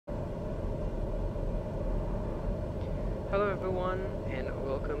Hello everyone and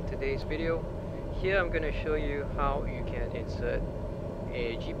welcome to today's video. Here I'm going to show you how you can insert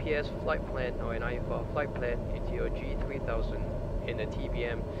a GPS flight plan or an IFR flight plan into your G3000 in the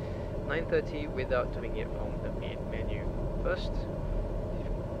TBM930 without doing it from the main menu. First,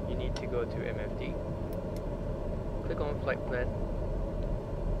 you need to go to MFD, click on flight plan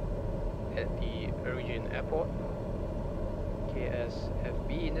at the origin airport,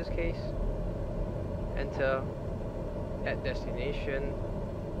 KSFB in this case, enter at destination.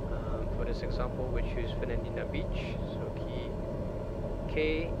 For this example, we choose Fernandina Beach, so key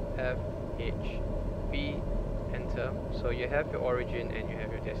KFHB, enter. So you have your origin and you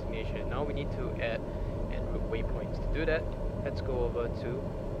have your destination. Now we need to add en route waypoints. To do that, let's go over to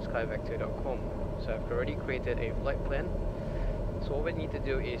skyvector.com. So I've already created a flight plan. So what we need to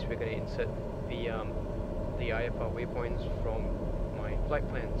do is we're going to insert the IFR waypoints from my flight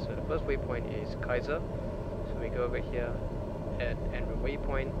plan. So the first waypoint is Kaiser. So we go over here, add en route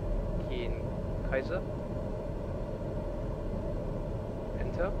waypoint, key in Kaiser,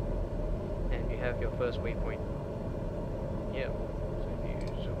 enter, and you have your first waypoint. Yeah, so if you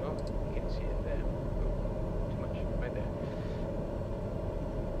zoom out, you can see it there. Ooh, too much, right there.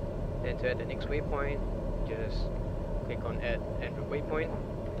 Then to add the next waypoint, just click on add en route waypoint.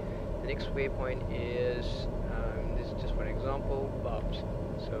 The next waypoint is, this is just for an example, Barbs.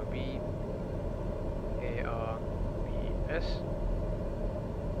 So BARBS.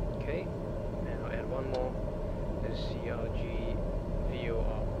 Okay, and I'll add one more, this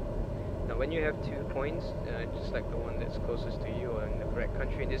CRGVOR. Now when you have 2 points, just like the one that's closest to you or in the correct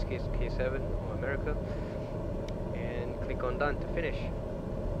country, in this case K7 or America, and click on done to finish.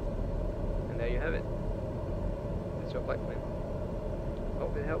 And there you have it. That's your flight plan.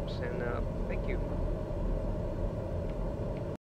 Hope it helps, and thank you.